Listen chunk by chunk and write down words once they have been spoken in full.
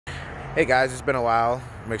Hey guys, it's been a while.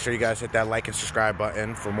 Make sure you guys hit that like and subscribe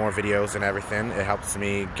button for more videos and everything. It helps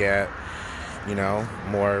me get,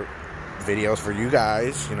 more videos for you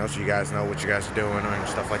guys, so you guys know what you guys are doing and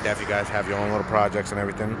stuff like that. If you guys have your own little projects and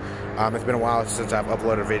everything. It's been a while since I've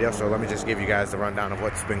uploaded a video, so let me just give you guys the rundown of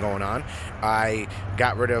what's been going on. I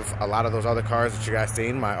got rid of a lot of those other cars that you guys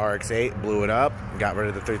seen. My RX-8 blew it up. Got rid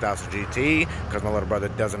of the 3000 GT because my little brother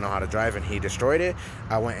doesn't know how to drive and he destroyed it.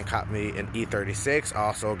 I went and caught me an E36.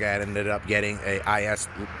 Also ended up getting a IS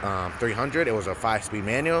 300. It was a 5-speed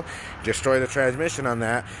manual. Destroyed the transmission on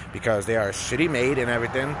that because they are shitty made and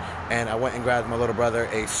everything. And I went and grabbed my little brother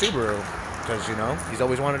a Subaru because, he's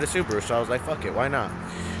always wanted a Subaru. So I was like, fuck it, why not?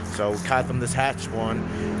 So caught them this hatch one.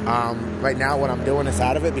 Right now what I'm doing is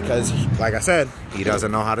out of it because, like I said, he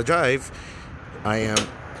doesn't know how to drive. I am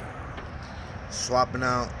swapping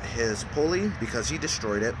out his pulley because he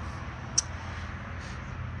destroyed it.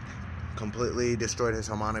 Completely destroyed his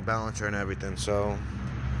harmonic balancer and everything. So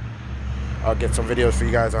I'll get some videos for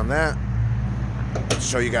you guys on that.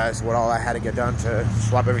 Show you guys what all I had to get done to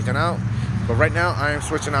swap everything out. But right now I am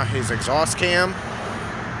switching out his exhaust cam.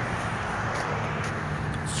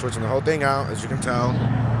 Switching the whole thing out, as you can tell.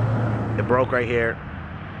 It broke right here.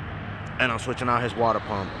 And I'm switching out his water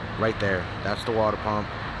pump right there. That's the water pump.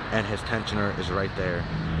 And his tensioner is right there.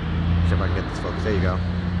 See if I can get this focus. There you go.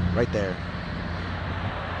 Right there.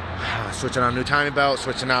 Switching out a new timing belt.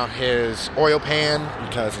 Switching out his oil pan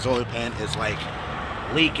because his oil pan is like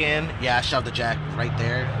leaking. Yeah, I shoved the jack right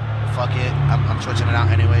there. Fuck it. I'm switching it out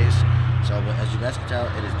anyways. So, but as you guys can tell,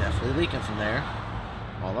 it is definitely leaking from there.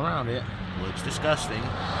 All around it. Looks disgusting.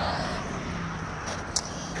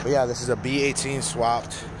 But yeah, this is a B18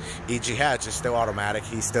 swapped. EG hatch is still automatic.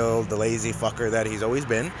 He's still the lazy fucker that he's always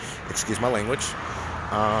been. Excuse my language.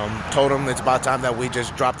 Told him it's about time that we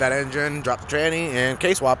just drop that engine, drop the tranny, and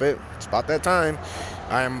K-swap it. It's about that time.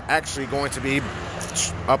 I am actually going to be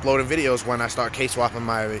uploading videos when I start K-swapping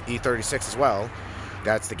my E36 as well.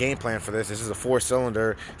 That's the game plan for this. This is a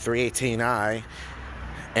 4-cylinder 318i.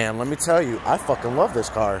 And let me tell you, I fucking love this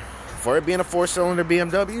car. For it being a 4-cylinder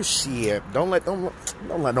BMW, shit. Don't let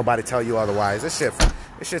nobody tell you otherwise. This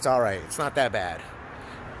shit's alright. It's not that bad.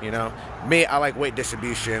 Me, I like weight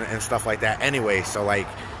distribution and stuff like that anyway. So like,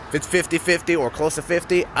 if it's 50-50 or close to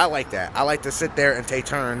 50, I like that. I like to sit there and take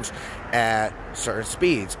turns at certain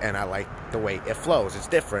speeds, and I like the way it flows. It's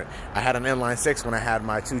different. I had an inline 6 when I had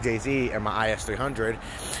my 2JZ and my IS 300,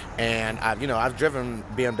 and I've driven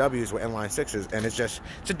BMWs with inline 6s, and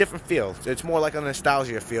it's a different feel. It's more like a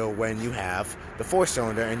nostalgia feel when you have the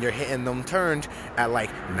 4-cylinder and you're hitting them turns at like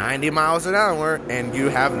 90 miles an hour and you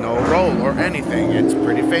have no roll or anything. It's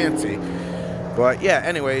pretty fancy. But yeah,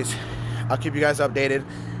 anyways, I'll keep you guys updated.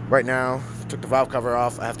 Right now, took the valve cover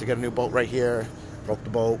off. I have to get a new bolt right here. Broke the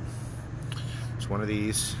bolt. It's one of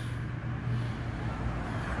these.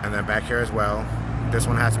 And then back here as well. This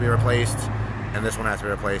one has to be replaced. And this one has to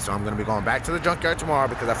be replaced. So I'm going to be going back to the junkyard tomorrow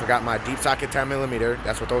because I forgot my deep socket 10mm.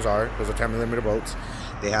 That's what those are. Those are 10mm bolts.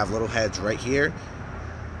 They have little heads right here.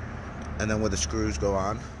 And then where the screws go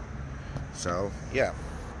on. So, yeah.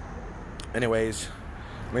 Anyways,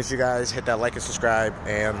 make sure you guys hit that like and subscribe.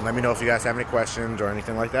 And let me know if you guys have any questions or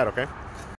anything like that, okay?